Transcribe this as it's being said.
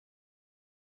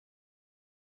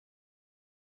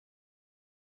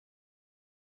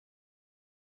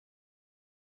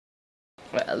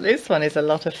Well, this one is a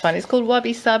lot of fun. It's called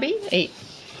Wabi Sabi.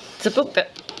 It's a book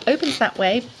that opens that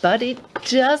way, but it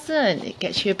doesn't. It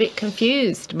gets you a bit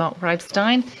confused. Mark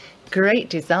Reibstein, great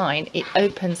design. It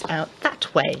opens out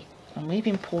that way. And we've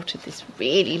imported this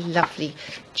really lovely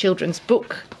children's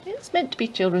book. It's meant to be a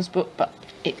children's book, but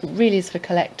it really is for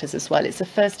collectors as well. It's the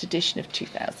first edition of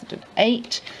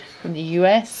 2008 from the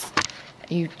US.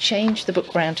 You change the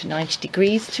book round to 90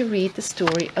 degrees to read the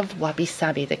story of Wabi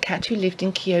Sabi, the cat who lived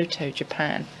in Kyoto,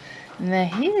 Japan. And there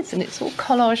he is, and it's all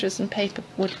collages and paper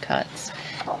woodcuts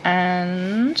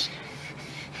and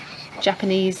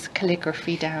Japanese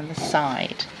calligraphy down the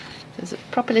side. There's a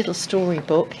proper little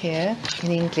storybook here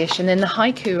in English, and then the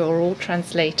haiku are all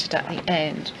translated at the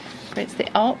end. But it's the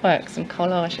artworks and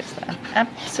collages that are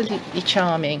absolutely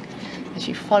charming as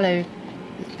you follow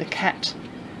the cat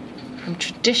from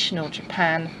traditional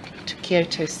Japan to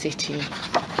Kyoto City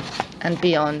and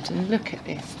beyond. And look at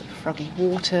this, the froggy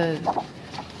water.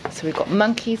 So we've got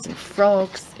monkeys and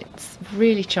frogs. It's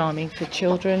really charming for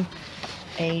children,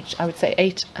 aged, I would say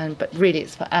 8, but really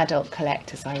it's for adult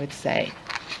collectors, I would say,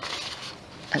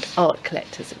 and art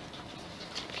collectors.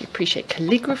 If you appreciate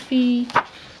calligraphy,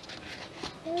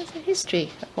 there's a history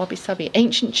of Wabi Sabi,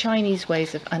 ancient Chinese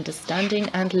ways of understanding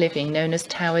and living, known as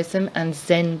Taoism and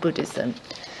Zen Buddhism.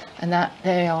 And that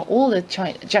they are all the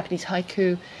Japanese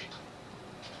haiku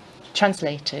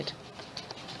translated.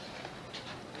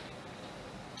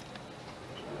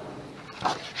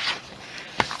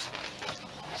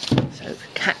 So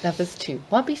cat lovers too.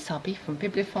 Wabi Sabi from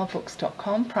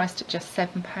bibliophileBooks.com, priced at just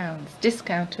 £7,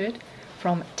 discounted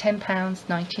from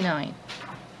 £10.99.